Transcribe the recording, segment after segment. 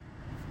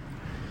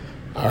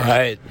All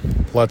right,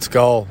 let's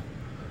go.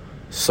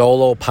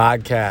 Solo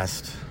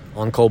podcast.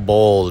 Uncle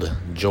Bold.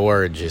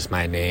 George is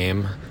my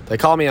name. They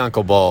call me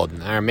Uncle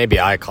Bold, or maybe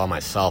I call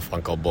myself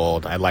Uncle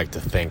Bold. I like to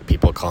think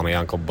people call me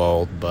Uncle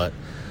Bold, but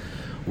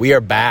we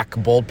are back.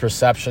 Bold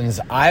Perceptions.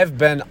 I've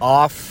been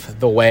off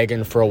the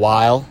wagon for a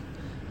while.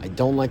 I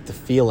don't like the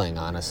feeling,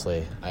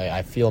 honestly.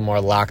 I feel more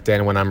locked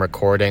in when I'm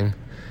recording.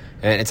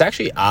 And it's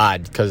actually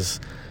odd because,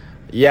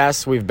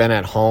 yes, we've been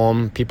at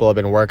home. People have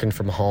been working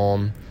from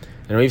home.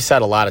 And we've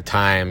said a lot of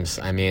times,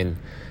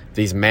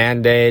 these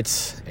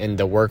mandates and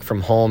the work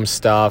from home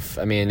stuff,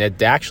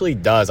 it actually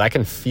does. I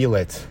can feel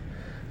it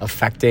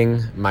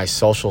affecting my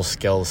social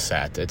skill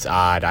set. It's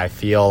odd. I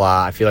feel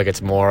like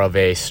it's more of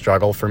a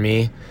struggle for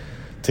me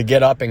to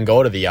get up and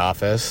go to the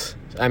office.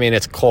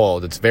 It's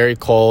cold. It's very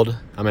cold.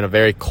 I'm in a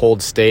very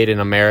cold state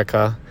in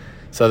America,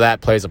 so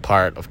that plays a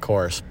part, of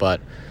course. But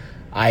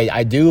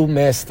I do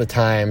miss the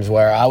times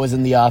where I was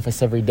in the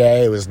office every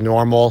day. It was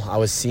normal. I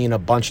was seeing a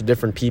bunch of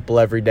different people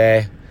every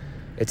day.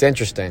 It's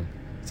interesting.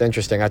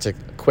 That's a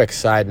quick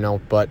side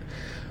note, but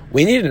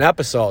we need an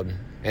episode,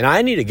 and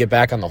I need to get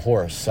back on the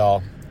horse.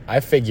 So I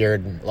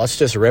figured, let's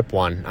just rip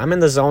one. I'm in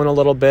the zone a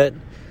little bit.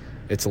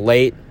 It's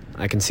late.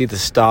 I can see the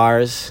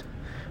stars.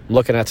 I'm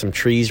looking at some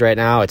trees right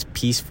now. It's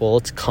peaceful.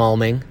 It's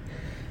calming.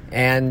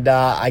 And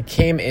I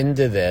came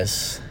into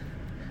this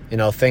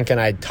thinking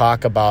I'd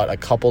talk about a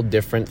couple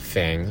different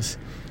things.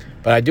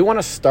 But I do want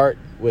to start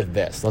with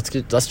this.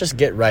 Let's just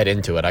get right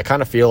into it. I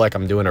kind of feel like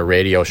I'm doing a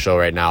radio show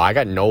right now. I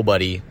got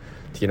nobody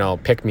to,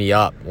 pick me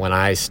up when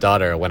I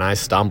stutter, when I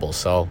stumble.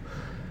 So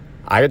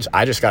I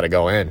just got to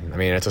go in.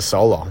 It's a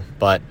solo.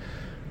 But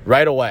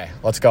right away,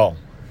 let's go.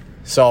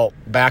 So,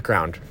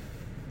 background.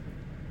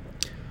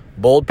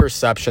 Bold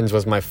Perceptions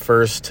was my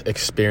first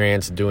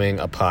experience doing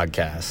a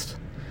podcast.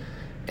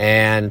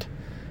 And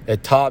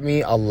it taught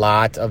me a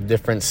lot of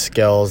different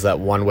skills that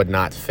one would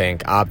not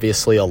think.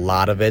 Obviously, a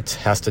lot of it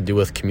has to do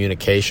with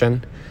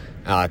communication,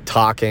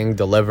 talking,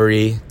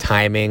 delivery,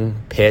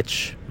 timing,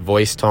 pitch,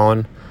 voice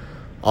tone,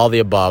 all the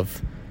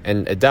above.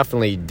 And it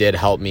definitely did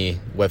help me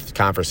with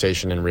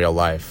conversation in real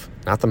life.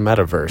 Not the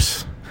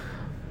metaverse,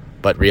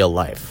 but real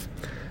life.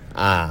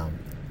 And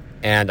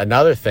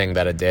another thing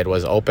that it did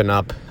was open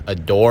up a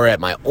door at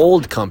my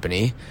old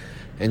company.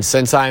 And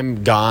since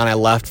I'm gone, I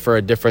left for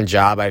a different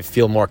job. I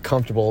feel more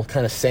comfortable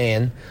kind of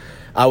saying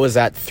I was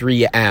at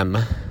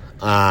 3M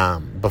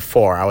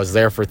before. I was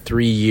there for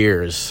 3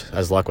 years,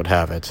 as luck would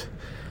have it,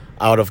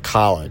 out of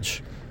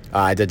college.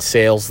 I did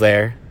sales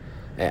there.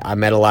 I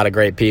met a lot of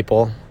great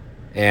people.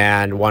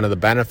 And one of the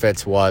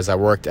benefits was I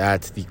worked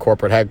at the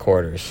corporate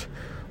headquarters,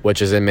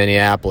 which is in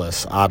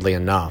Minneapolis, oddly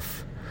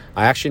enough.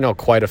 I actually know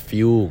quite a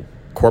few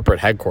corporate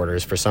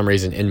headquarters for some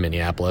reason in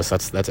Minneapolis.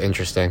 That's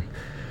interesting.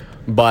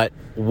 But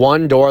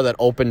one door that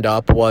opened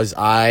up was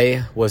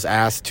I was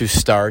asked to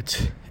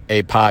start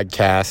a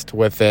podcast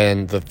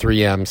within the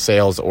 3M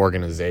sales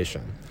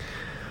organization.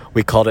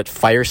 We called it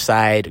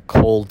Fireside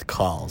Cold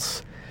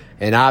Calls.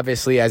 And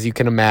obviously, as you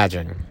can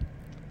imagine,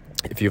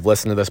 if you've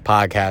listened to this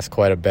podcast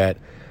quite a bit,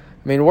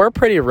 we're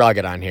pretty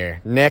rugged on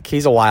here. Nick,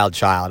 he's a wild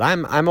child.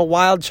 I'm a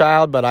wild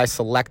child, but I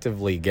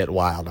selectively get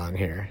wild on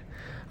here.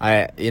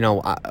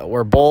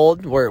 We're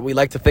bold. We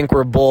like to think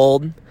we're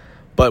bold.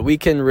 But we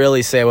can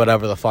really say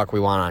whatever the fuck we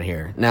want on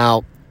here.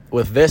 Now,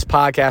 with this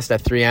podcast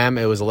at 3M,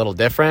 it was a little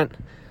different.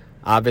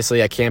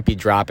 Obviously, I can't be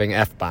dropping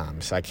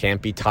F-bombs. I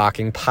can't be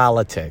talking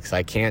politics.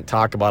 I can't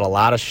talk about a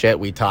lot of shit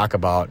we talk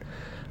about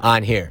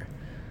on here.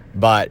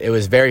 But it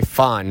was very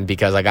fun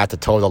because I got to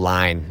toe the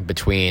line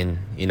between,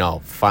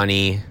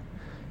 funny,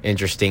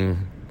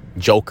 interesting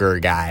joker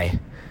guy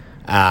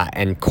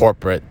and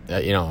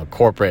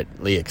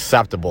corporately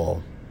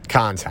acceptable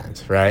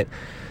content, right?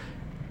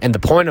 And the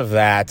point of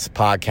that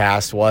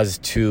podcast was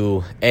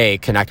to, A,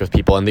 connect with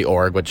people in the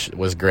org, which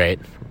was great.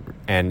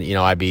 And,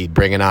 I'd be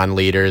bringing on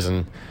leaders,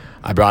 and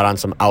I brought on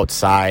some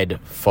outside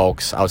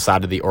folks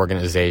outside of the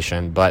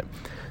organization. But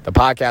the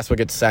podcast would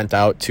get sent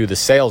out to the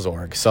sales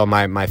org. So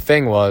my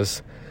thing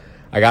was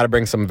I got to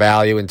bring some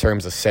value in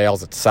terms of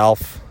sales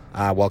itself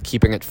while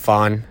keeping it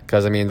fun.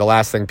 Because, the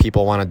last thing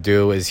people want to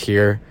do is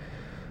hear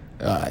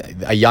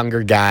a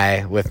younger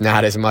guy with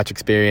not as much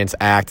experience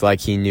act like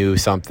he knew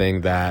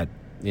something that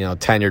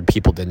tenured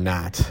people did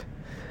not.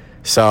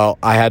 So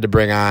I had to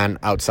bring on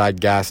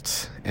outside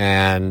guests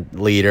and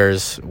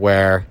leaders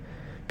where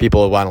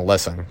people would want to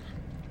listen.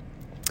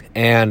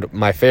 And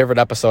my favorite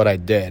episode I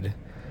did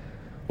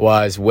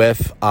was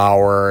with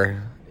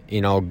our,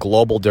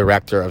 global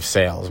director of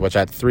sales, which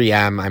at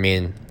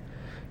 3M,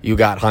 you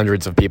got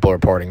hundreds of people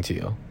reporting to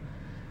you.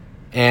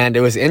 And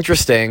it was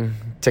interesting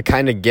to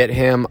kind of get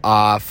him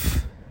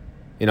off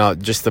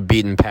just the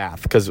beaten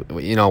path. Because,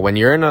 when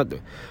you're in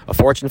a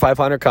Fortune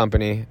 500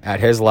 company at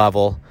his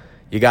level,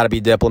 you got to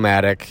be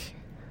diplomatic.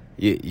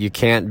 You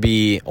can't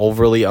be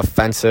overly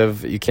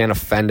offensive. You can't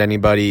offend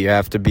anybody. You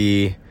have to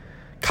be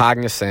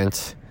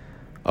cognizant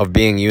of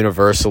being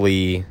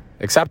universally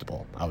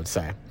acceptable, I would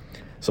say.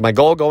 So my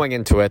goal going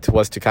into it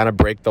was to kind of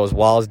break those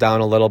walls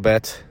down a little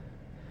bit,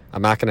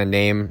 I'm not going to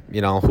name,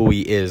 who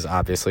he is,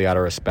 obviously, out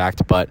of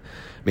respect. But,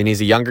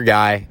 he's a younger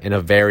guy in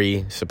a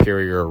very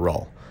superior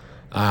role.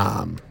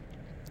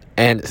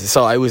 And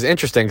so it was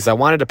interesting because I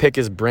wanted to pick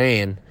his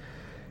brain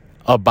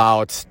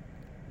about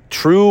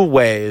true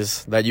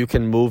ways that you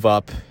can move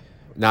up,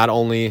 not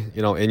only,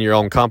 in your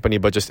own company,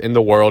 but just in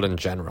the world in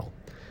general.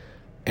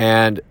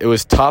 And it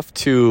was tough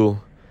to,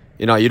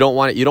 you don't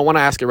want to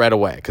ask it right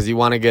away because you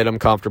want to get them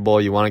comfortable.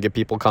 You want to get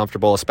people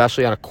comfortable,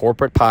 especially on a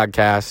corporate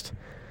podcast.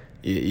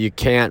 You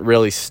can't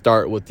really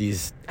start with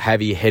these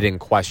heavy hitting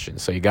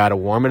questions. So you got to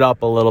warm it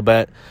up a little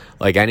bit,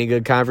 like any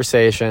good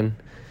conversation.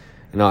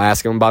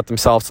 Ask them about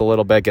themselves a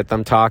little bit, get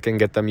them talking,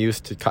 get them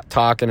used to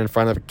talking in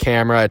front of a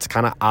camera. It's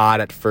kind of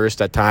odd at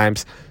first at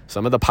times.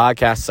 Some of the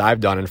podcasts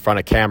I've done in front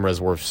of cameras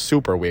were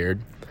super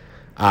weird.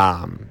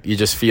 You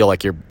just feel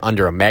like you're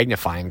under a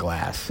magnifying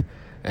glass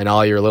and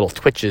all your little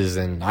twitches,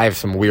 and I have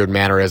some weird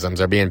mannerisms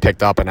are being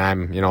picked up, and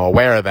I'm,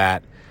 aware of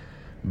that.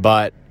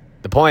 But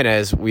the point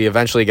is, we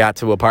eventually got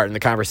to a part in the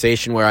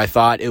conversation where I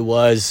thought it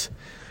was,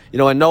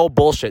 a no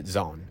bullshit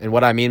zone. And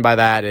what I mean by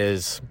that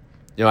is,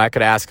 I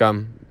could ask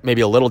him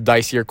maybe a little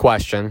dicier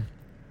question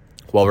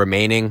while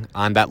remaining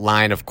on that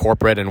line of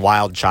corporate and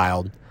wild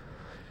child.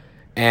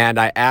 And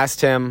I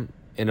asked him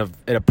in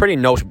a pretty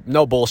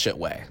no bullshit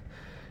way.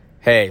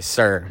 Hey,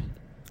 sir,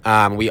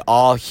 we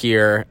all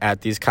hear at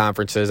these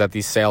conferences, at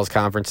these sales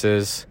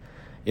conferences,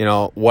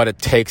 what it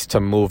takes to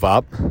move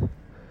up.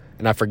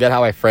 And I forget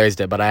how I phrased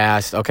it, but I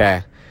asked,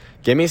 okay,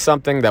 give me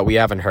something that we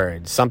haven't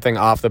heard, something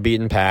off the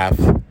beaten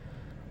path.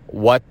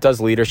 What does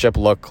leadership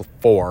look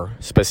for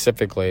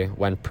specifically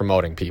when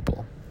promoting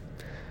people?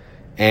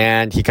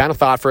 And he kind of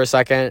thought for a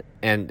second,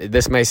 and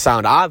this may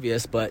sound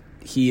obvious, but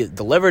he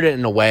delivered it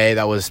in a way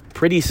that was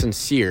pretty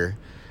sincere,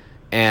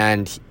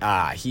 and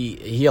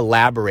he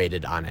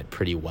elaborated on it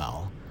pretty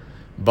well.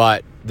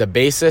 But the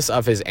basis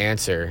of his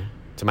answer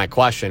to my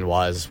question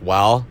was,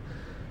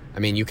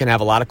 you can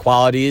have a lot of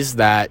qualities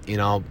that,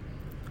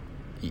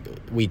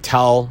 we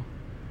tell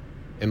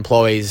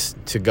employees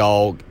to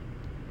go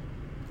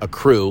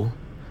accrue,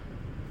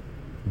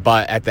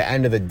 but at the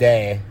end of the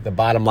day, the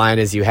bottom line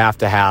is you have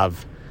to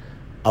have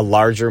a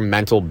larger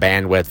mental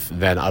bandwidth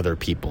than other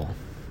people,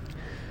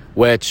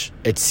 which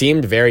it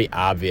seemed very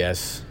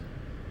obvious,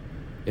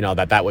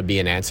 that would be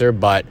an answer.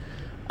 But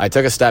I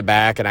took a step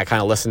back and I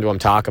kind of listened to him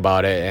talk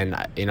about it.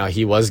 And,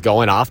 he was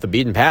going off the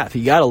beaten path.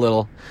 He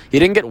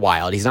didn't get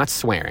wild. He's not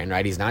swearing,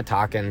 right? He's not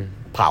talking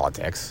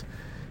politics.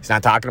 He's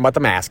not talking about the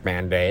mask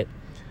mandate.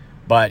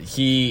 But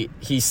he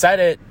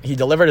said it, he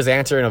delivered his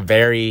answer in a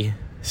very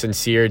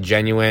sincere,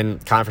 genuine,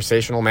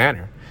 conversational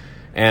manner.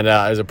 And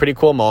it was a pretty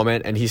cool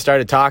moment. And he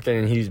started talking,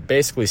 and he's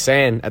basically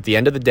saying, at the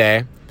end of the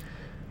day,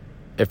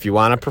 if you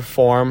want to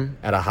perform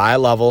at a high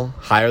level,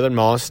 higher than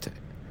most,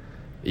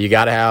 you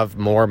got to have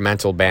more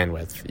mental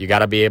bandwidth. You got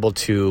to be able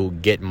to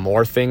get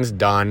more things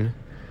done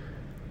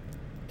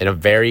in a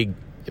very,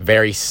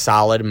 very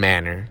solid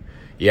manner.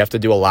 You have to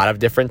do a lot of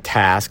different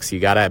tasks. You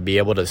got to be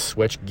able to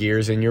switch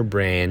gears in your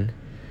brain.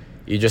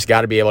 You just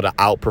got to be able to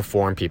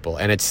outperform people.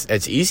 And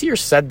it's easier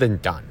said than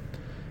done.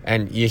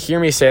 And you hear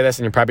me say this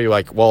and you're probably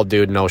like, well,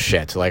 dude, no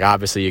shit. Like,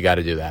 obviously you got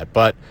to do that.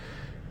 But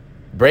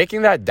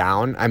breaking that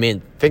down,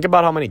 think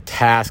about how many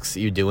tasks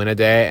you do in a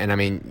day.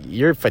 And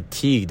you're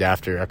fatigued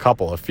after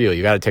a few.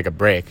 You got to take a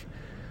break.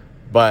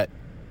 But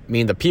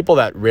the people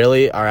that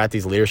really are at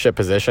these leadership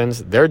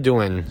positions, they're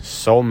doing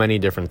so many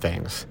different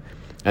things.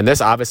 And this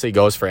obviously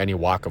goes for any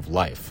walk of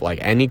life, like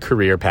any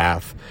career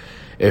path.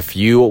 If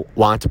you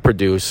want to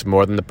produce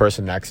more than the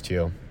person next to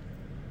you,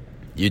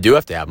 you do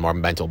have to have more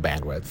mental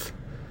bandwidth.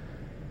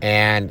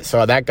 And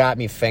so that got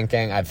me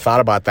thinking. I've thought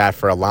about that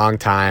for a long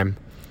time.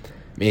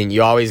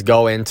 You always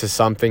go into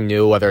something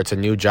new, whether it's a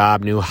new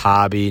job, new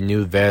hobby,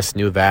 new this,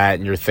 new that,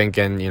 and you're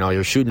thinking,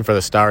 you're shooting for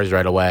the stars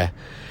right away.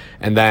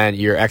 And then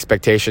your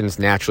expectations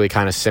naturally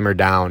kind of simmer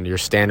down. Your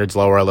standards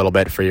lower a little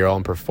bit for your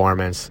own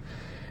performance.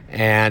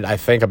 And I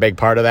think a big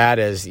part of that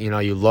is,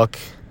 you look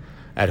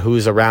at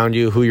who's around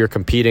you, who you're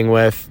competing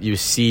with. You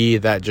see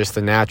that just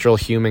the natural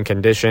human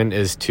condition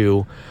is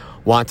to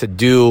want to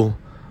do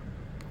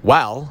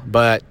well,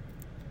 but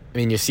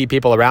you see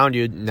people around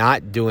you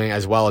not doing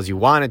as well as you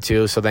wanted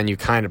to, so then you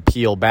kind of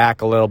peel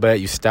back a little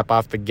bit, you step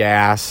off the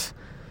gas,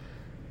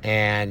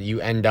 and you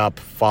end up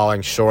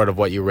falling short of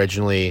what you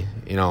originally,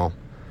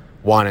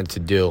 wanted to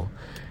do.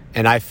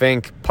 And I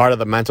think part of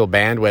the mental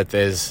bandwidth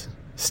is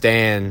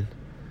staying,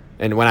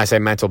 and when I say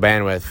mental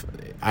bandwidth,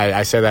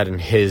 I say that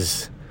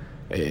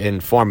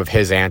in form of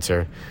his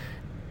answer.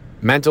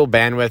 Mental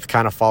bandwidth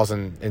kind of falls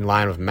in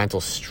line with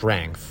mental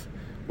strength,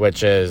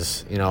 which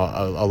is,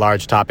 a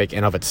large topic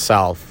in of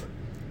itself.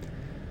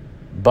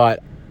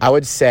 But I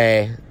would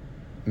say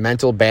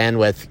mental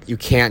bandwidth, you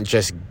can't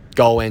just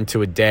go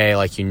into a day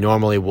like you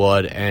normally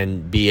would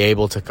and be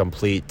able to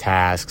complete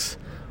tasks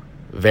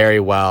very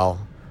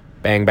well.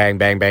 Bang, bang,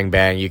 bang, bang,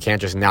 bang. You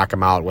can't just knock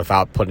them out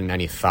without putting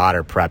any thought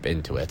or prep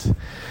into it.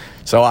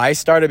 So I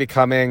started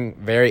becoming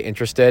very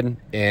interested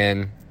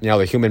in,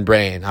 the human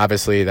brain.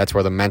 Obviously, that's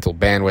where the mental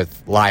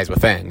bandwidth lies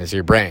within, is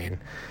your brain.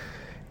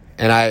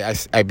 And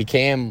I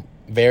became,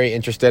 very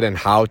interested in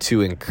how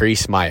to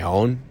increase my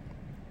own.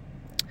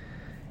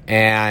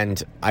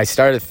 And I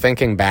started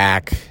thinking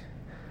back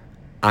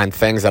on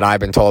things that I've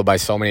been told by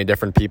so many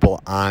different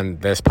people on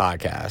this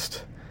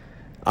podcast.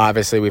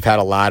 Obviously, we've had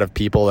a lot of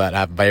people that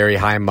have very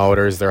high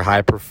motors. They're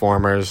high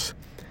performers.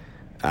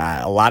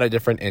 A lot of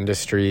different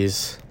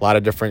industries, a lot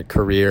of different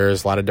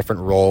careers, a lot of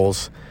different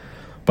roles.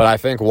 But I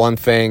think one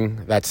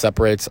thing that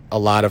separates a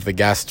lot of the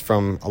guests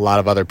from a lot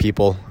of other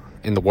people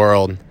in the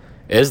world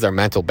is their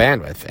mental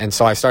bandwidth. And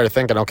so I started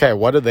thinking, okay,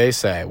 what do they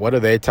say? What do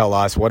they tell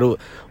us? What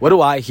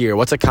do I hear?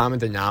 What's a common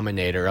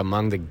denominator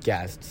among the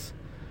guests?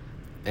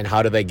 And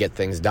how do they get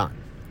things done?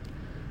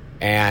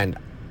 And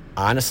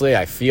honestly,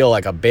 I feel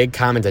like a big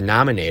common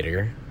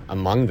denominator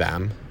among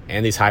them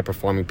and these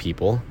high-performing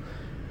people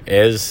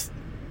is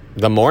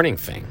the morning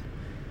thing.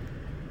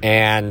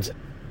 And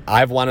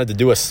I've wanted to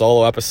do a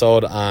solo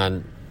episode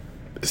on,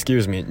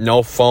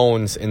 no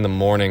phones in the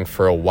morning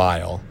for a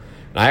while.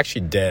 And I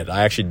actually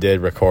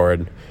did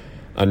record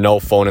a no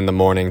phone in the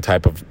morning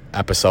type of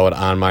episode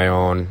on my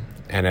own,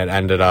 and it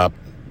ended up,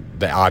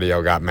 the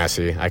audio got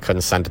messy. I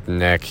couldn't send it to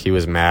Nick. He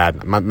was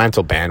mad. My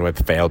mental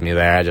bandwidth failed me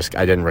there. I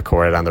didn't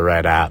record it on the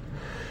right app.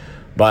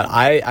 But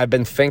I've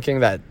been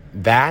thinking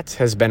that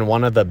has been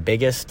one of the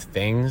biggest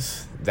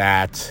things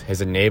that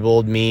has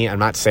enabled me. I'm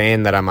not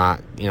saying that I'm a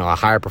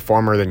higher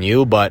performer than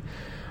you, but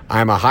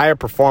I'm a higher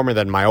performer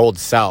than my old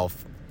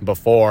self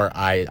before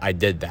I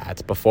did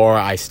that, before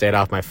I stayed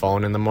off my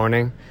phone in the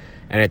morning.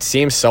 And it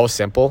seems so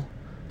simple.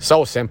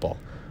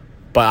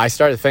 But I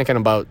started thinking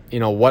about,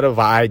 what have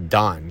I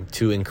done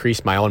to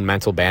increase my own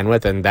mental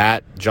bandwidth? And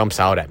that jumps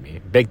out at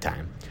me big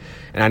time.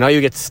 And I know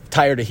you get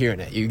tired of hearing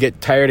it. You get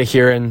tired of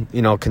hearing,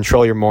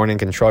 control your morning,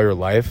 control your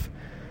life.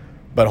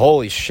 But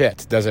holy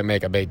shit, does it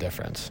make a big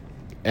difference.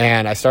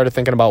 And I started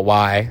thinking about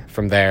why.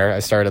 From there, I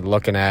started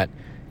looking at,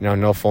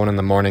 no phone in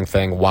the morning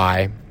thing.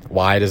 Why?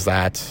 Why does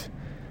that,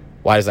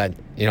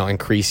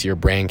 increase your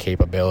brain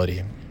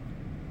capability?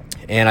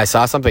 And I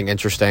saw something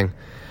interesting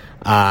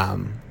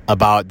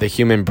about the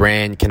human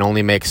brain can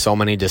only make so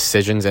many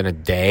decisions in a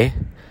day,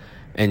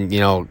 and,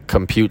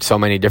 compute so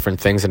many different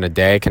things in a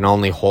day, can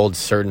only hold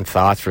certain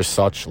thoughts for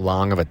such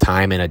long of a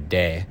time in a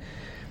day.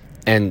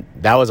 And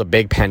that was a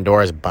big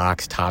Pandora's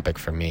box topic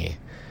for me.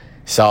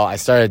 So I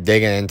started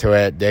digging into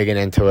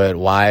it.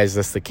 Why is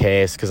this the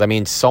case?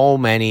 Because, so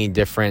many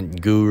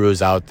different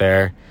gurus out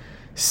there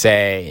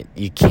say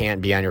you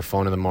can't be on your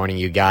phone in the morning.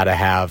 You got to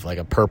have,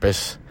 a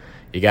purpose.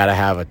 You got to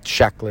have a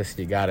checklist.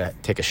 You got to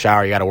take a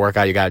shower. You got to work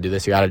out. You got to do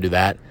this. You got to do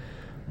that.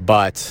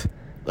 But,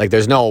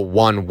 there's no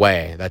one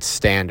way that's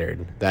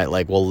standard that,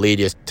 will lead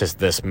you to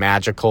this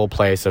magical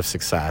place of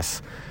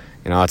success.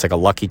 It's like a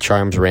Lucky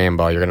Charms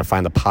rainbow. You're going to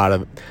find the pot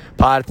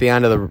at the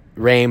end of the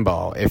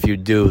rainbow if you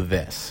do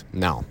this.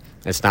 No,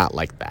 it's not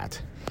like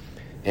that.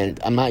 And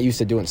I'm not used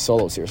to doing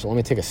solos here, so let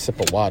me take a sip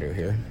of water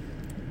here.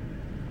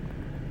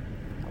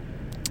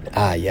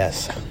 Ah,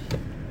 yes.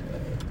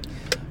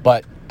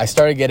 But I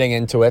started getting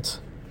into it,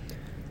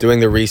 doing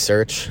the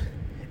research,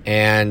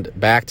 and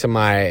back to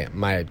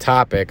my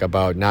topic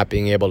about not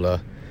being able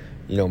to,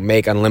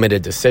 make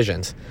unlimited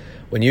decisions.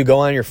 When you go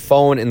on your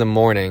phone in the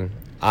morning,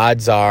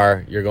 odds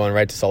are you're going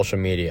right to social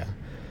media.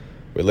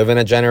 We live in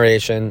a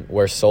generation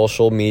where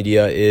social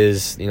media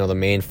is, the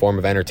main form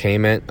of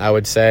entertainment, I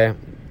would say.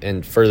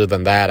 And further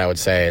than that, I would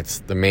say it's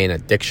the main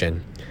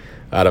addiction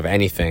out of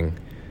anything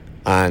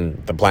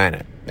on the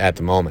planet at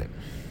the moment.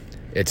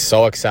 It's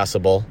so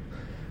accessible.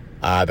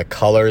 The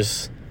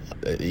colors,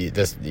 you're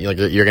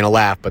going to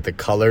laugh, but the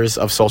colors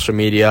of social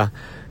media,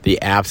 the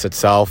apps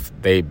itself,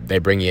 they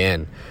bring you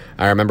in.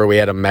 I remember we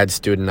had a med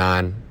student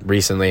on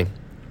recently,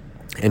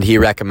 and he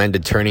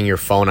recommended turning your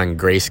phone on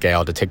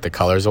grayscale to take the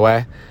colors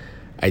away.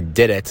 I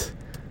did it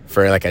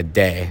for a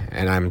day,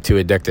 and I'm too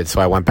addicted, so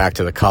I went back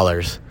to the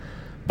colors.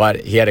 But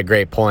he had a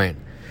great point.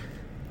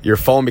 Your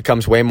phone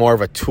becomes way more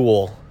of a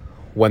tool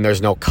when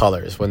there's no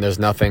colors, when there's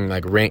nothing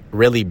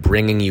really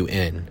bringing you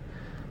in.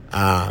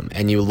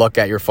 And you look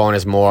at your phone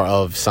as more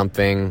of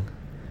something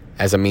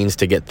as a means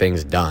to get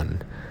things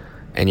done.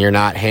 And you're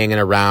not hanging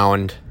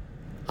around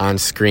on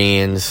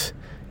screens,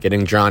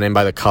 getting drawn in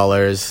by the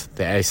colors,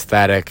 the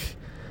aesthetic,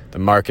 the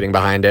marketing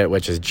behind it,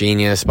 which is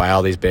genius by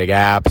all these big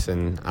apps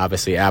and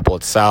obviously Apple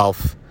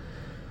itself.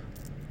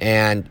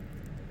 And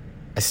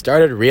I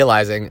started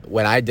realizing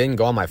when I didn't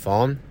go on my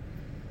phone,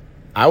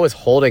 I was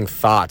holding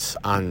thoughts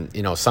on,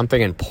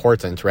 something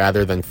important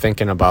rather than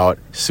thinking about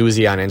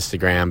Susie on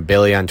Instagram,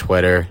 Billy on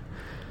Twitter,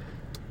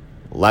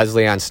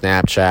 Leslie on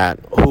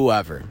Snapchat,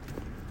 whoever.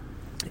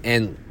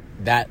 And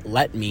that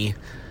let me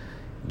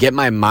get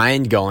my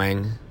mind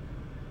going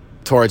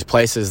towards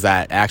places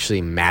that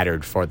actually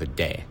mattered for the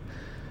day.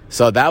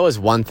 So that was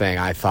one thing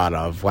I thought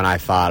of when I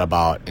thought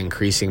about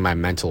increasing my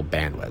mental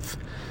bandwidth.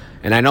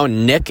 And I know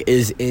Nick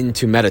is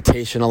into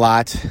meditation a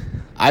lot.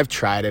 I've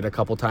tried it a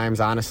couple times,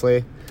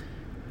 honestly.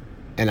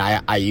 And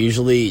I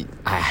usually,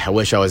 I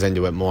wish I was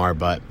into it more,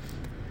 but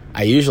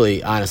I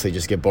usually honestly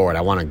just get bored.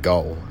 I want to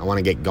go. I want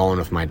to get going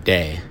with my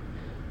day.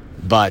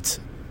 But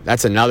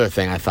that's another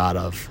thing I thought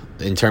of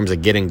in terms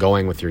of getting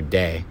going with your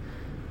day.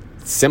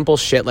 simple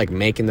shit like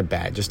making the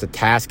bed, just a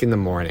task in the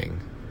morning,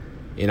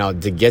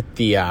 to get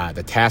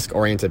the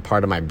task-oriented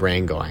part of my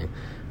brain going.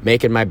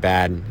 Making my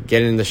bed,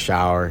 getting in the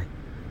shower,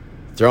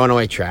 throwing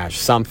away trash,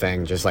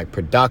 something just like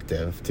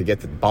productive to get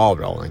the ball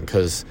rolling.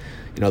 Because,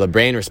 the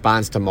brain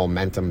responds to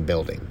momentum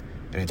building.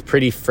 And it's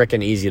pretty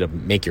freaking easy to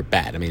make your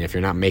bed. I mean, if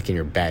you're not making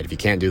your bed, if you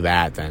can't do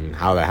that, then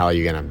how the hell are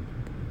you going to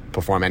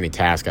perform any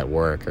task at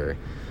work or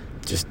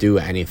just do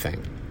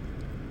anything?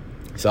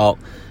 So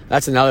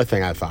that's another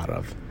thing I thought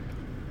of.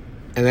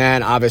 And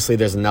then obviously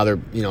there's another,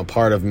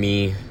 part of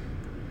me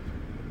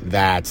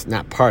that's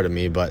not part of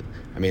me, but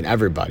I mean,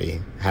 everybody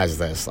has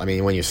this. I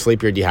mean, when you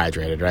sleep, you're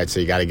dehydrated, right? So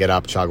you got to get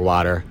up, chug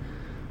water,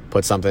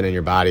 put something in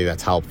your body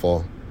that's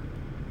helpful.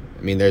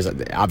 I mean, there's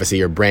obviously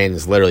your brain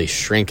is literally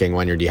shrinking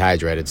when you're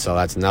dehydrated. So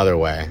that's another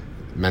way,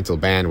 mental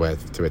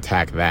bandwidth, to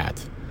attack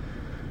that.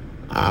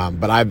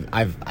 But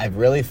I've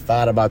really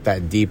thought about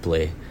that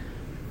deeply.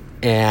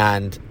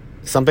 And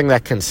something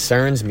that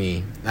concerns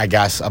me, I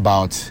guess,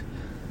 about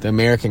the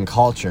American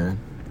culture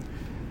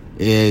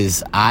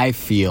is I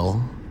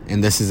feel,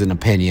 and this is an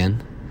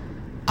opinion,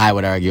 I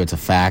would argue it's a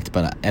fact,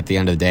 but at the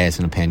end of the day, it's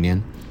an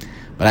opinion.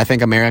 But I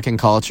think American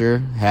culture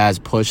has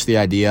pushed the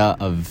idea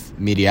of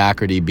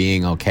mediocrity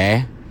being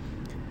okay.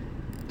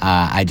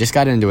 I just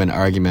got into an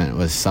argument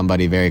with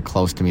somebody very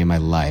close to me in my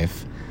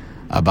life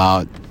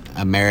about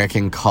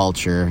American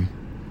culture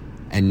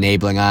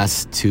enabling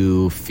us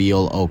to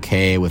feel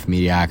okay with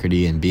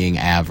mediocrity and being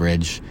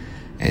average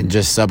and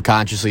just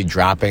subconsciously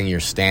dropping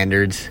your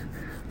standards,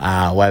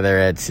 whether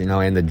it's,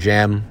 in the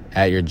gym,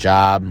 at your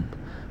job,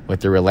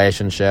 with your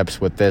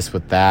relationships, with this,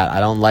 with that. I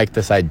don't like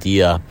this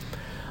idea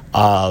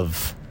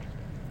of,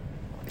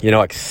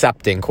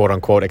 accepting, quote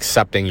unquote,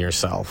 accepting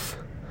yourself.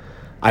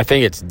 I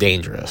think it's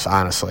dangerous,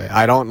 honestly.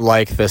 I don't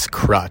like this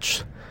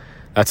crutch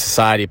that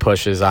society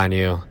pushes on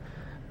you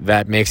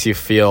that makes you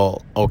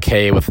feel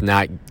okay with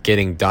not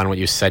getting done what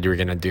you said you were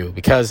going to do.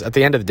 Because at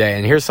the end of the day,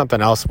 and here's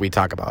something else we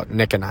talk about,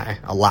 Nick and I,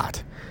 a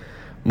lot.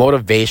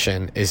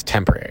 Motivation is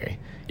temporary.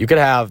 You could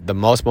have the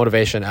most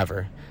motivation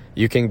ever.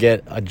 You can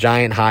get a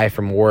giant high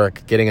from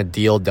work, getting a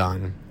deal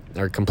done,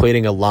 or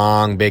completing a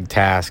long, big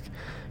task.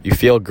 You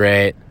feel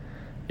great.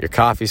 Your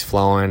coffee's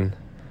flowing.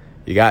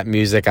 You got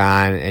music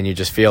on, and you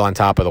just feel on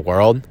top of the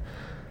world.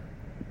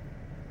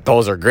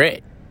 Those are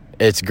great.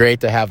 It's great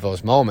to have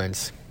those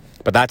moments,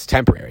 but that's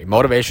temporary.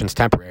 Motivation's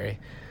temporary.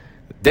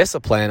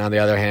 Discipline, on the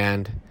other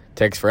hand,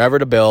 takes forever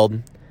to build,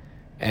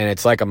 and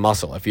it's like a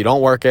muscle. If you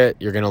don't work it,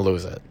 you're going to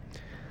lose it.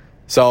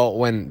 So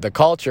when the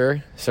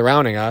culture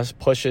surrounding us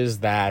pushes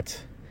that,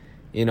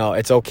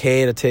 it's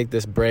okay to take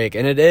this break.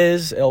 And it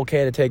is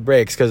okay to take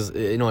breaks because,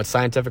 it's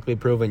scientifically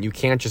proven you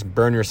can't just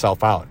burn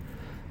yourself out.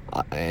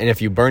 And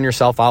if you burn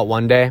yourself out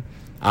one day,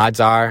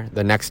 odds are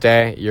the next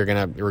day you're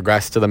going to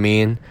regress to the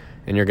mean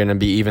and you're going to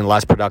be even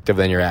less productive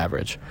than your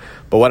average.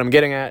 But what I'm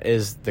getting at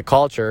is the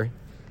culture,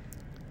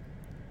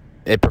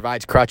 it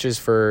provides crutches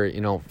for,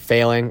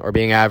 failing or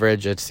being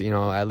average. It's,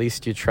 at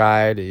least you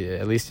tried,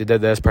 at least you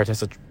did this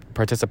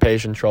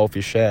participation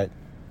trophy shit.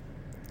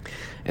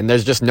 And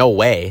there's just no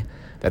way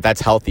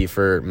that's healthy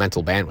for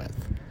mental bandwidth.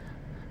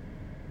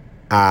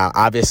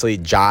 Obviously,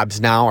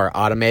 jobs now are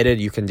automated.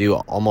 You can do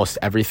almost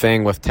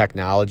everything with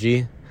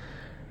technology.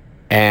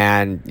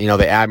 And,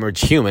 the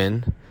average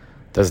human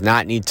does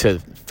not need to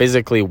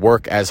physically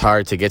work as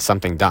hard to get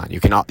something done. You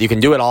can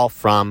do it all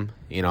from,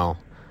 your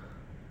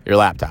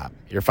laptop,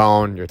 your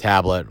phone, your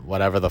tablet,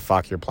 whatever the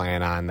fuck you're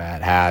playing on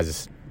that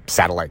has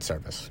satellite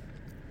service.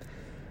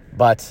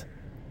 But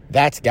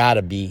that's got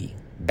to be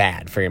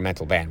bad for your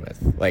mental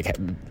bandwidth. Like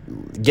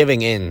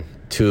giving in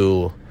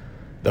to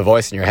the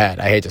voice in your head.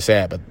 I hate to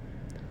say it, but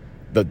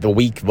the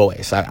weak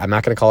voice. I'm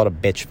not going to call it a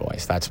bitch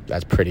voice. That's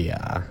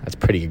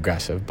pretty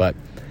aggressive. But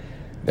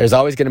there's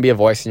always going to be a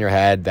voice in your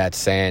head that's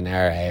saying, all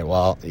right,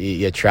 well,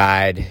 you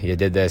tried, you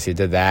did this, you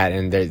did that,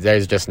 and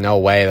there's just no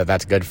way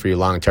that's good for you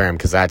long term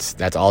because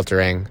that's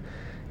altering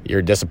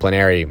your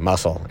disciplinary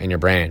muscle in your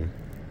brain.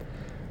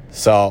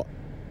 So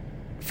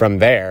from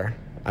there,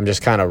 I'm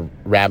just kind of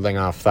rattling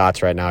off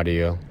thoughts right now to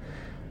you.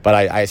 But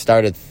I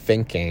started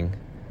thinking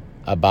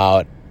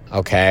about,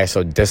 okay,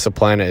 so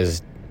discipline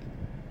is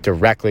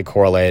directly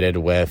correlated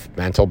with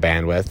mental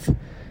bandwidth.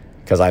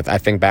 Because I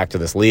think back to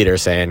this leader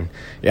saying,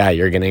 yeah,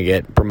 you're going to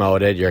get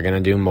promoted, you're going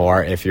to do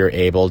more if you're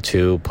able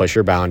to push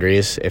your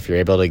boundaries, if you're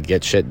able to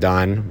get shit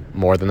done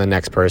more than the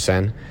next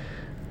person.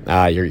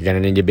 You're going to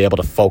need to be able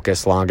to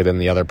focus longer than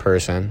the other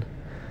person.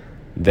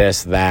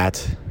 This,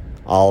 that,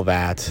 all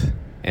that,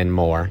 and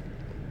more.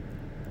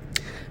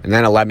 And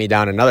then it led me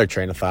down another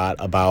train of thought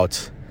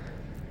about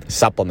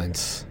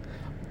supplements,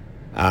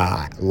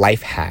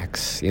 life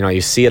hacks.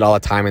 You see it all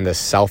the time in the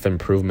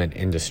self-improvement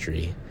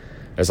industry.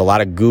 There's a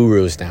lot of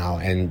gurus now,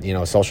 and,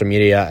 social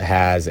media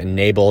has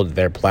enabled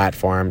their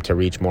platform to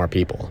reach more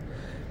people.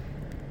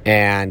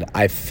 And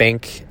I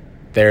think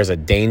there's a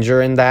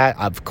danger in that.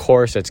 Of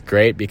course, it's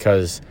great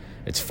because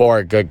it's for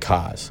a good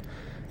cause.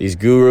 These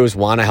gurus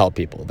want to help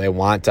people. They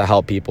want to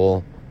help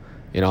people,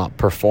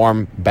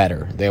 perform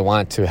better. They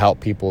want to help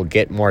people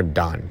get more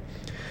done.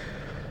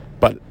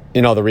 But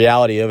The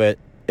reality of it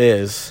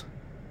is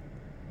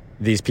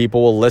these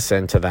people will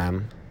listen to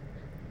them.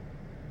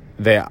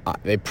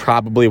 They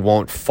probably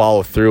won't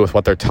follow through with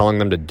what they're telling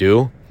them to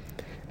do.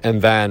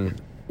 And then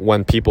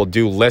when people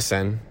do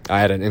listen, I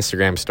had an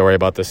Instagram story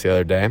about this the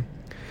other day.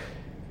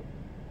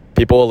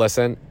 People will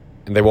listen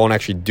and they won't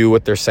actually do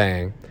what they're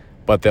saying,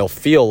 but they'll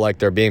feel like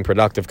they're being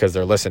productive because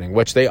they're listening,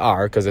 which they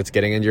are, because it's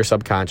getting into your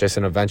subconscious,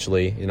 and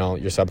eventually,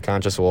 your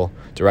subconscious will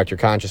direct your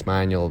conscious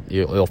mind.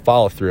 You'll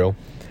follow through,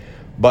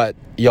 but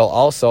you'll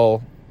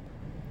also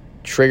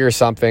trigger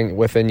something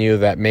within you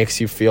that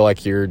makes you feel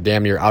like you're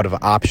damn near out of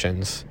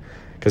options,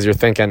 because you're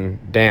thinking,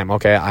 damn,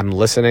 okay, I'm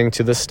listening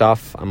to this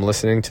stuff. I'm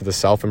listening to the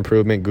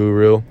self-improvement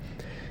guru.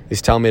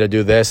 He's telling me to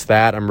do this,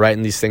 that. I'm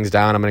writing these things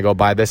down. I'm going to go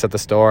buy this at the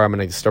store. I'm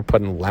going to start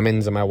putting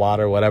lemons in my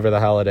water, whatever the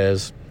hell it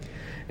is.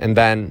 And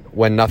then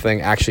when nothing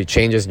actually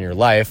changes in your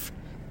life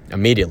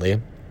immediately,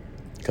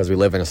 because we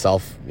live in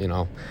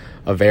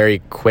a very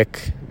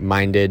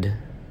quick-minded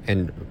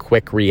and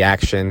quick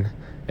reaction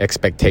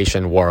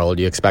expectation world.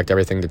 You expect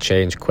everything to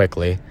change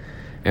quickly.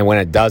 And when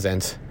it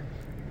doesn't,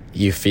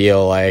 you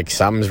feel like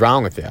something's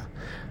wrong with you.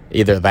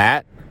 Either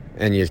that,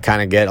 and you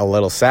kind of get a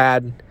little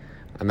sad.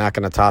 I'm not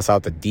going to toss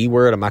out the D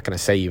word. I'm not going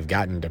to say you've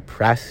gotten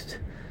depressed,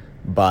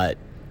 but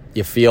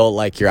you feel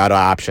like you're out of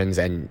options,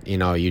 and,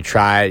 you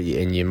try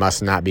and you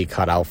must not be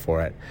cut out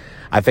for it.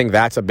 I think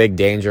that's a big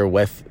danger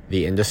with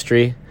the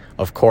industry.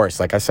 Of course,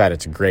 like I said,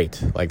 it's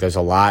great. Like, there's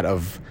a lot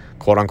of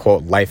quote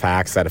unquote life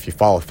hacks that if you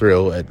follow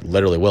through, it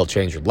literally will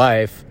change your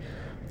life.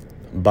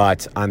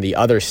 But on the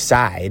other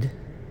side,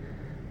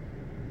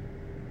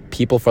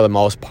 people for the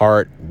most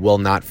part will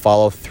not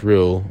follow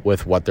through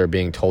with what they're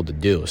being told to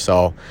do.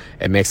 So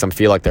it makes them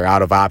feel like they're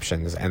out of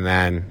options. And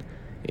then,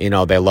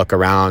 they look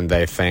around,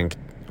 they think,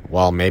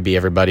 well, maybe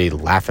everybody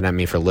laughing at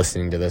me for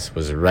listening to this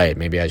was right.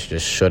 Maybe I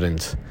just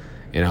shouldn't,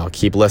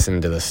 keep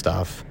listening to this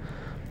stuff.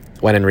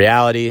 When in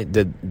reality,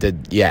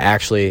 did you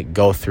actually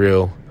go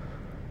through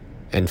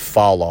and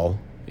follow,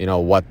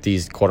 what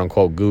these quote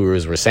unquote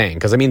gurus were saying?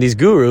 Because these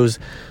gurus,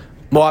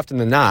 more often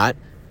than not,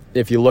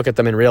 if you look at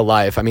them in real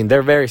life,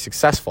 they're very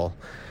successful.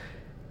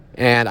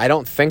 And I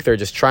don't think they're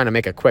just trying to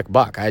make a quick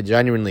buck. I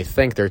genuinely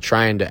think they're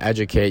trying to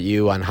educate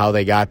you on how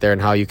they got there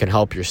and how you can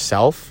help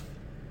yourself.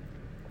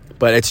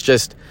 But it's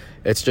just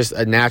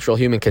a natural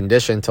human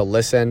condition to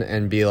listen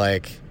and be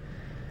like,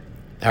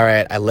 all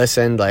right, I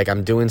listened, like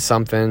I'm doing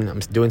something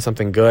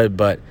good,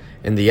 but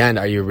in the end,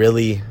 are you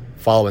really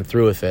following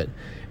through with it?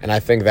 And I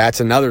think that's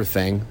another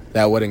thing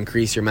that would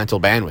increase your mental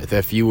bandwidth.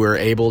 If you were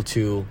able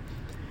to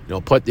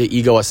put the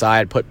ego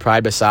aside, put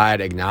pride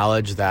aside,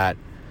 acknowledge that,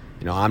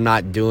 I'm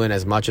not doing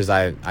as much as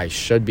I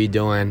should be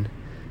doing.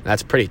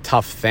 That's a pretty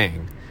tough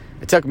thing.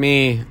 It took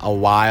me a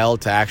while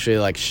to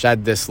actually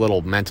shed this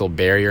little mental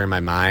barrier in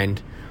my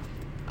mind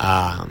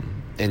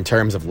in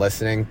terms of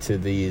listening to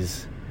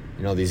these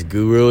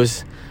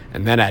gurus,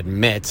 and then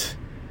admit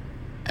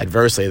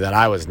adversely that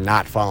I was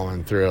not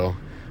following through.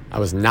 I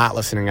was not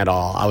listening at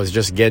all. I was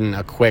just getting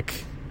a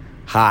quick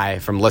high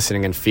from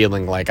listening and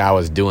feeling like I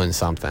was doing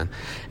something. And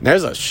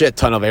there's a shit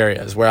ton of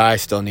areas where I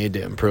still need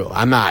to improve.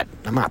 I'm not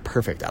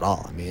perfect at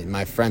all.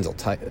 My friends will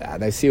tell you that.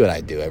 They see what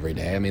I do every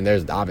day.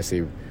 There's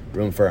obviously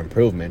room for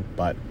improvement,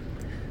 but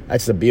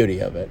that's the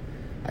beauty of it.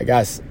 I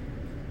guess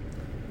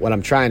what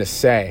I'm trying to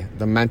say,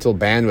 the mental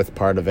bandwidth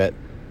part of it,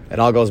 it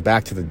all goes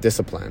back to the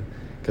discipline,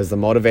 because the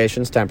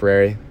motivation's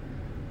temporary,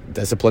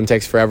 discipline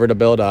takes forever to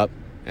build up,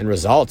 and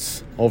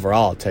results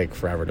overall take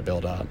forever to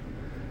build up.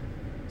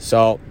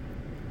 So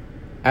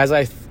as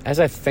I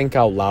think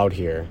out loud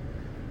here,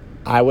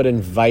 I would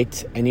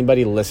invite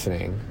anybody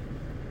listening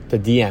to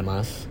DM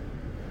us,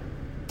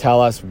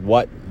 tell us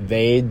what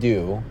they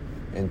do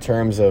in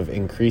terms of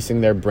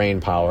increasing their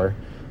brain power,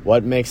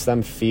 what makes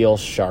them feel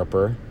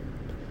sharper,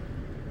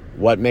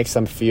 what makes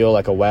them feel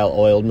like a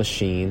well-oiled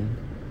machine,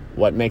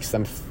 what makes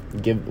them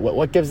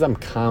what gives them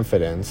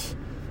confidence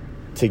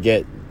to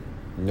get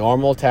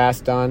normal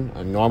tasks done,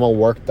 a normal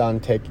work done,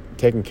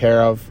 taken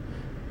care of,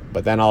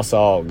 but then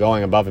also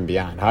going above and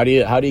beyond. How do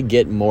you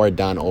get more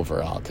done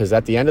overall? Because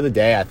at the end of the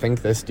day, I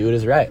think this dude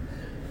is right.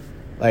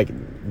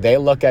 They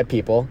look at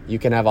people. You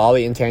can have all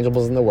the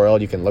intangibles in the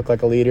world. You can look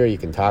like a leader. You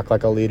can talk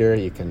like a leader.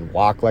 You can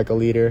walk like a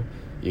leader.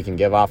 You can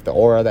give off the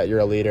aura that you're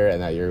a leader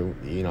and that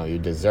you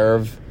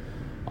deserve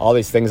all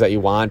these things that you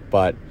want.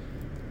 But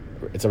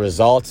it's a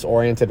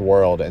results-oriented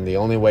world, and the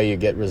only way you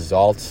get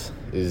results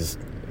is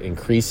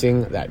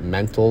increasing that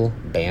mental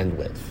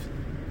bandwidth.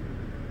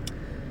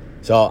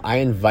 So I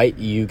invite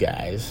you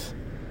guys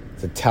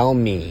to tell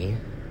me,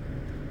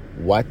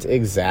 what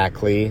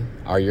exactly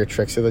are your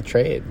tricks of the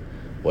trade?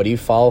 What do you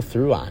follow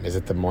through on? Is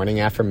it the morning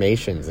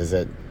affirmations? Is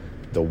it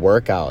the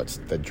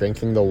workouts, the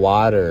drinking the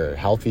water,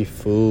 healthy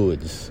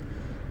foods,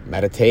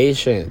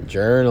 meditation,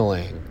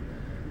 journaling,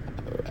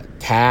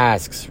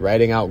 tasks,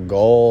 writing out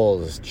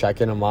goals,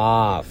 checking them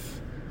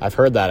off? I've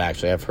heard that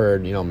actually. I've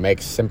heard,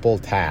 make simple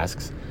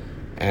tasks,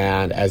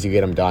 and as you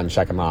get them done,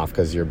 check them off,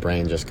 because your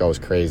brain just goes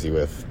crazy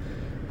with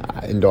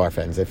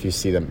endorphins if you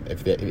see them,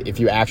 if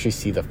you actually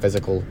see the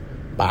physical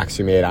box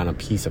you made on a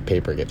piece of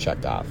paper get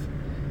checked off.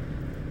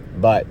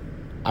 But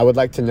I would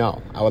like to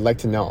know.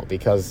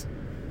 Because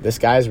this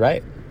guy's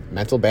right.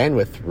 Mental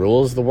bandwidth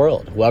rules the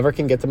world. Whoever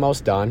can get the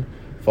most done,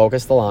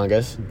 focus the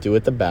longest, do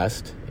it the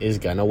best, is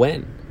going to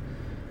win.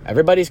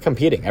 Everybody's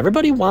competing.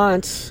 Everybody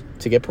wants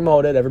to get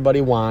promoted.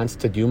 Everybody wants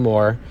to do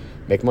more,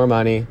 make more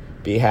money,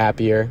 be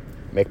happier,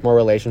 make more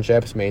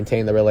relationships,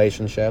 maintain the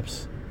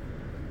relationships.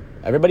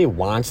 Everybody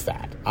wants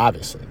that,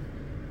 obviously.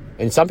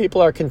 And some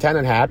people are content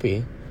and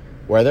happy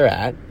where they're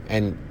at,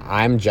 and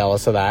I'm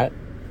jealous of that,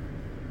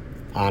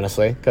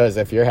 honestly, because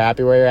if you're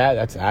happy where you're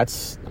at,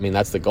 that's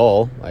the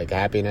goal. Like,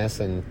 happiness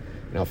and,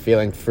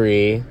 feeling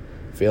free,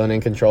 feeling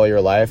in control of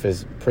your life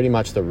is pretty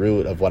much the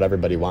root of what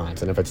everybody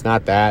wants. And if it's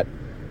not that,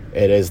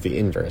 it is the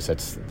inverse.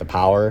 It's the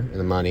power and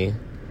the money,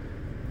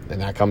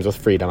 and that comes with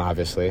freedom,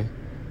 obviously.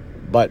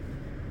 But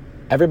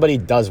everybody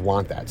does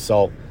want that.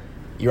 So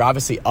you're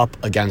obviously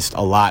up against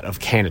a lot of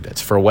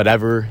candidates for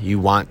whatever you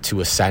want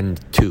to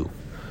ascend to.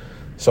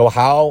 So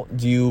how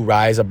do you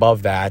rise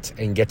above that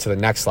and get to the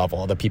next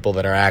level, the people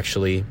that are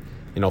actually,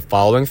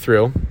 following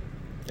through?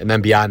 And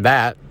then beyond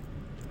that,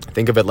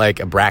 think of it like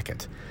a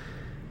bracket.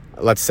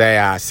 Let's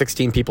say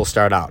 16 people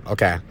start out.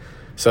 Okay,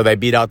 so they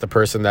beat out the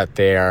person that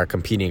they are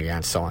competing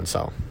against,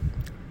 so-and-so.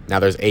 Now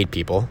there's 8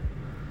 people.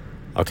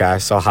 Okay,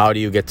 so how do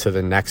you get to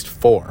the next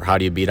 4? How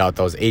do you beat out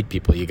those 8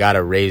 people? You got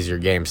to raise your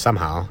game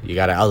somehow. You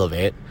got to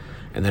elevate.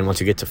 And then once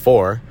you get to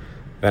 4,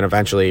 then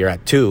eventually you're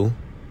at 2.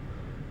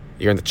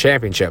 You're in the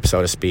championship,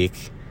 so to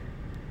speak.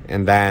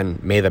 And then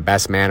may the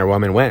best man or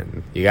woman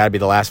win. You got to be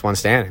the last one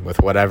standing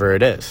with whatever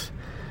it is.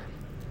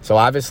 So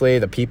obviously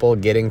the people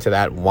getting to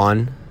that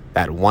one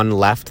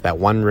left, that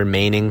one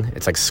remaining,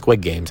 it's like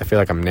Squid Games. I feel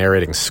like I'm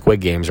narrating Squid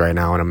Games right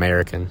now in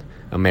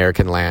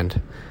American land.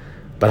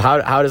 But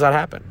how does that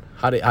happen?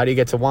 How do you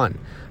get to 1?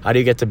 How do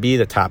you get to be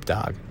the top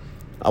dog?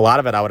 A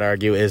lot of it, I would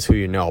argue, is who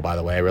you know, by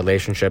the way.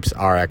 Relationships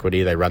are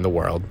equity. They run the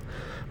world.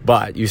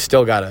 But you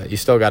still gotta,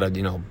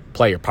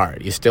 play your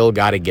part. You still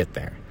gotta get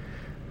there.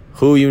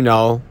 Who you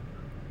know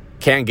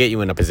can get you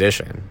in a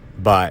position,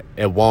 but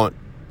it won't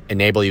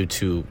enable you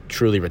to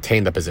truly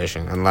retain the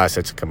position unless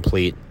it's a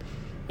complete,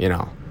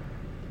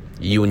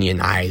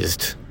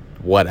 unionized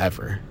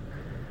whatever.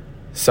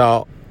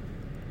 So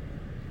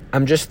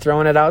I'm just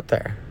throwing it out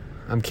there.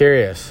 I'm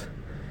curious.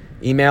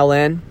 Email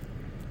in,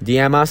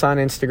 DM us on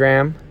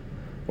Instagram.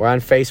 We're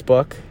on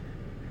Facebook.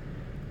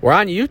 We're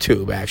on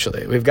YouTube,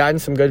 actually. We've gotten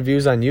some good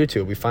views on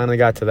YouTube. We finally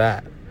got to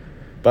that.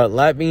 But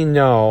let me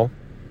know.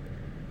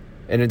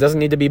 And it doesn't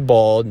need to be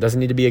bold. Doesn't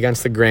need to be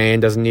against the grain.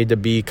 Doesn't need to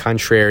be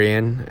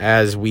contrarian,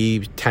 as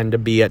we tend to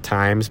be at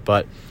times.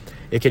 But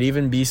it could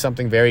even be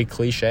something very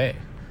cliche.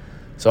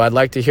 So I'd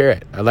like to hear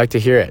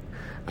it.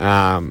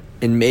 And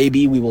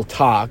maybe we will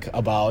talk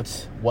about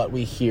what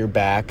we hear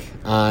back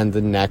on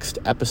the next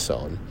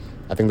episode.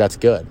 I think that's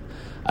good.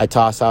 I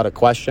toss out a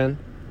question.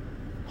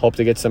 Hope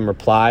to get some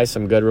replies,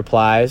 some good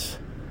replies.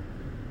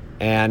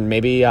 And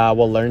maybe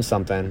we'll learn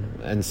something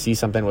and see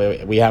something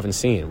we haven't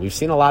seen. We've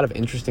seen a lot of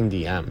interesting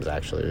DMs,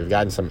 actually. We've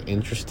gotten some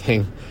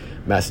interesting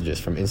messages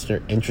from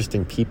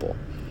interesting people.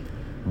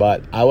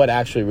 But I would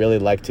actually really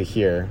like to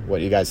hear what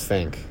you guys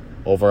think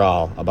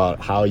overall about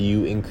how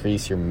you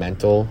increase your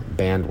mental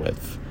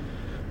bandwidth.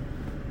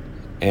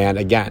 And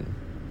again,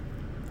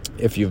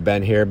 if you've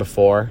been here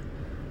before,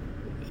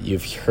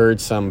 you've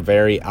heard some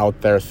very out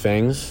there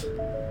things.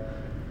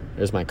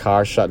 There's my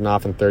car shutting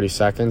off in 30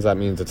 seconds. That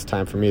means it's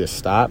time for me to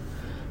stop.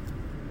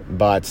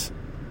 But,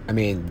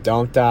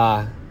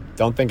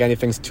 don't think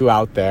anything's too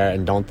out there,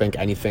 and don't think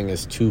anything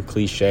is too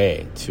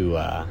cliche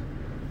to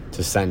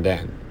send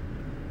in.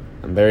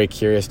 I'm very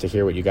curious to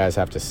hear what you guys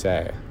have to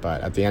say.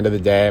 But at the end of the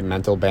day,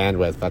 mental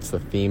bandwidth, that's the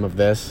theme of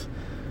this.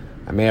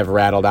 I may have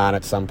rattled on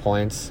at some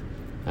points.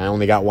 I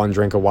only got 1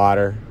 drink of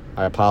water.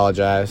 I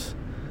apologize.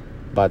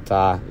 But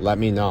let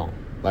me know.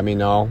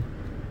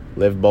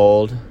 Live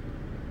bold.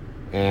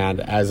 And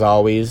as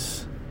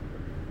always,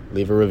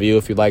 leave a review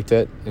if you liked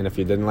it. And if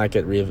you didn't like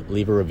it,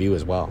 leave a review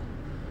as well.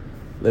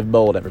 Live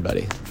bold,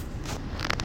 everybody.